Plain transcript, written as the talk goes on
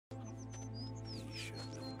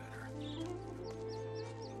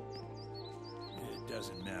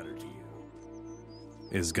doesn't matter to you.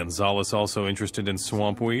 Is Gonzalez also interested in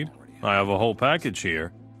swampweed? I have a whole package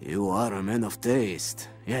here. You are a man of taste.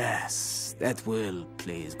 Yes, that will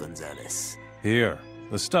please Gonzalez. Here.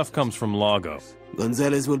 The stuff comes from Lago.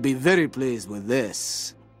 Gonzalez will be very pleased with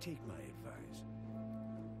this. Take my advice.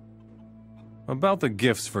 About the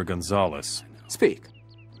gifts for Gonzalez. Speak.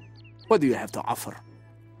 What do you have to offer?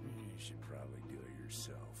 You should probably do it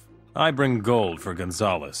yourself. I bring gold for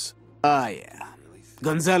Gonzalez. Ah, yeah.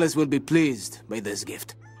 Gonzalez will be pleased by this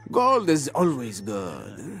gift. Gold is always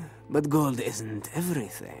good, but gold isn't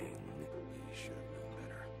everything. You should have known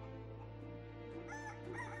better.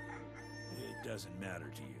 It doesn't matter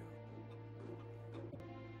to you.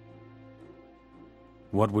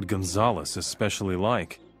 What would Gonzalez especially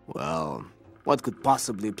like? Well, what could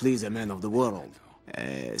possibly please a man of the world?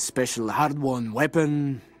 A special hard-won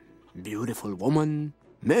weapon? Beautiful woman?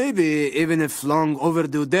 Maybe even if long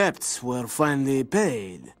overdue debts were finally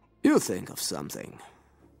paid. You think of something.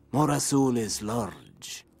 MoraSul is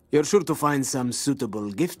large. You're sure to find some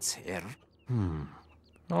suitable gifts here.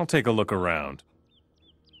 I'll take a look around.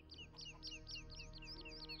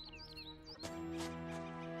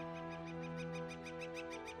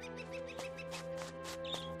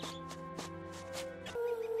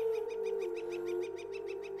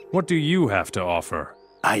 What do you have to offer?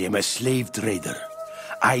 I am a slave trader.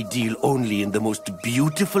 I deal only in the most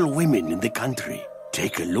beautiful women in the country.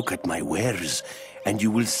 Take a look at my wares, and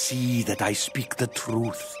you will see that I speak the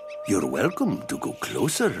truth. You're welcome to go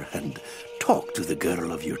closer and talk to the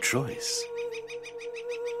girl of your choice.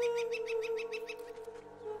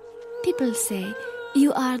 People say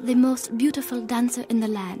you are the most beautiful dancer in the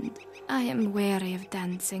land. I am weary of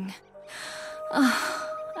dancing.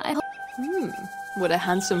 What a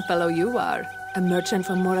handsome fellow you are. A merchant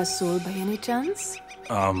from MoraSul by any chance?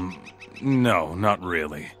 No, not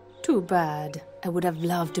really. Too bad. I would have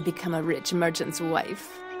loved to become a rich merchant's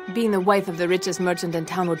wife. Being the wife of the richest merchant in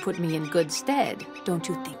town would put me in good stead, don't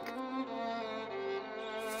you think?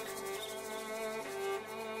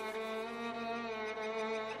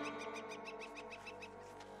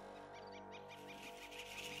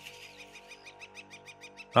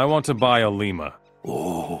 I want to buy Alima.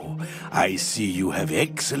 Oh, I see you have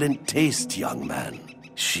excellent taste, young man.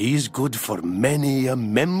 She's good for many a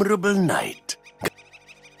memorable night.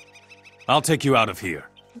 I'll take you out of here.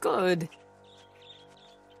 Good.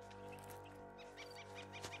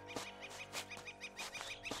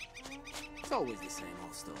 It's always the same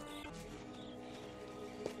old story.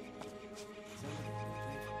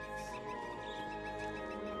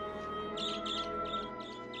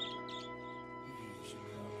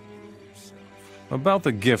 About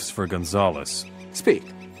the gifts for Gonzalez. Speak.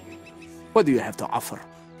 What do you have to offer?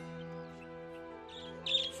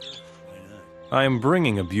 I am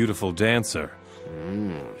bringing a beautiful dancer.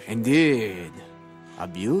 Indeed. A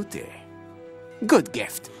beauty. Good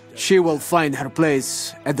gift. She will find her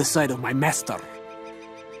place at the side of my master.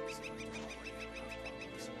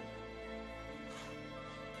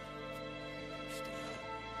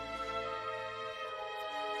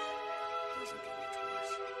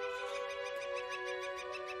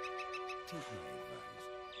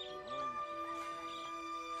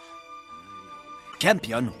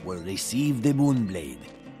 Champion will receive the Moonblade.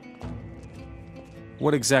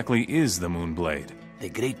 What exactly is the Moonblade? The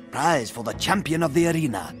great prize for the champion of the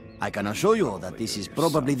arena. I can assure you that this is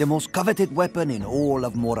probably the most coveted weapon in all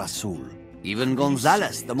of MoraSul. Even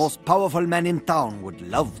Gonzalez, the most powerful man in town, would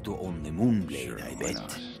love to own the Moonblade, I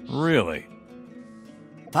bet. Really?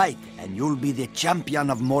 Fight, and you'll be the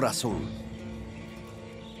champion of MoraSul.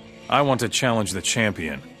 I want to challenge the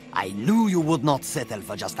champion. I knew you would not settle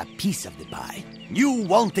for just a piece of the pie. You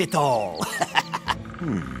want it all!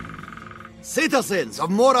 Citizens of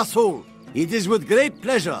MoraSul, it is with great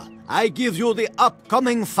pleasure I give you the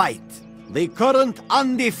upcoming fight. The current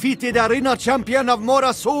undefeated arena champion of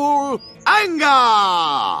MoraSul,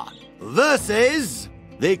 Anga! Versus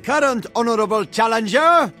the current honorable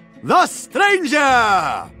challenger, the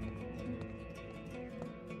Stranger!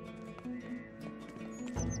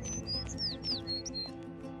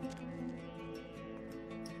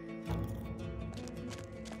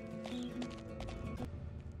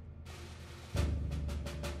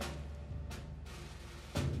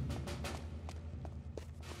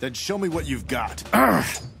 Then show me what you've got. Let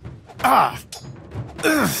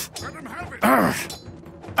him have it!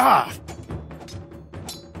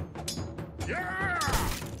 Yeah!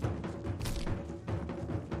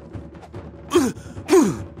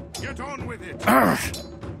 Get on with it!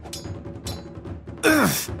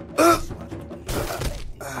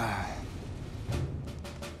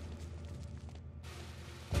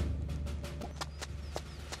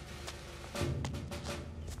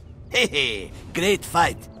 Hey, great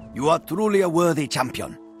fight. You are truly a worthy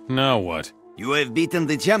champion. Now what? You have beaten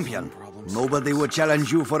the champion. Nobody would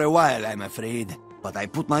challenge you for a while, I'm afraid. But I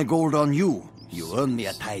put my gold on you. You earned me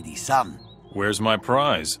a tidy sum. Where's my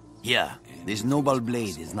prize? Here, this noble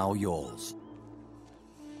blade is now yours.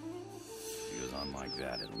 If he goes on like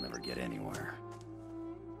that, it'll never get anywhere.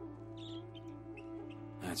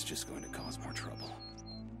 That's just going to cause more trouble.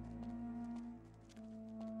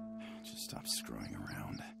 Just stop screwing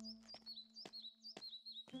around.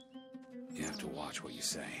 You have to watch what you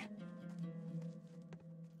say.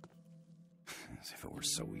 As if it were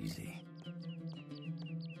so easy.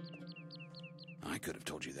 I could have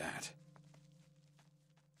told you that.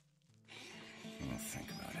 Well, think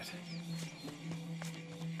about it.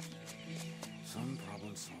 Some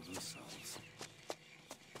problems solve themselves.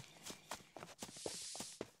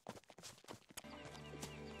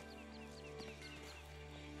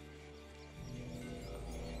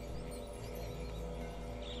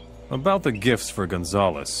 About the gifts for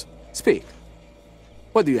Gonzalez. Speak.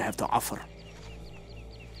 What do you have to offer?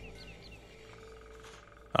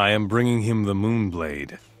 I am bringing him the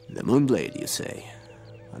Moonblade. The Moonblade, you say?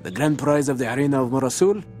 The grand prize of the arena of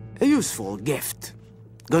MoraSul? A useful gift.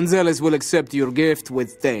 Gonzalez will accept your gift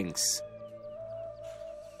with thanks.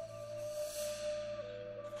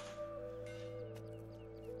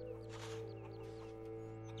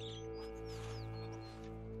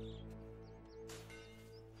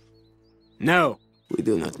 No, we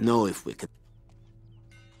do not know if we can.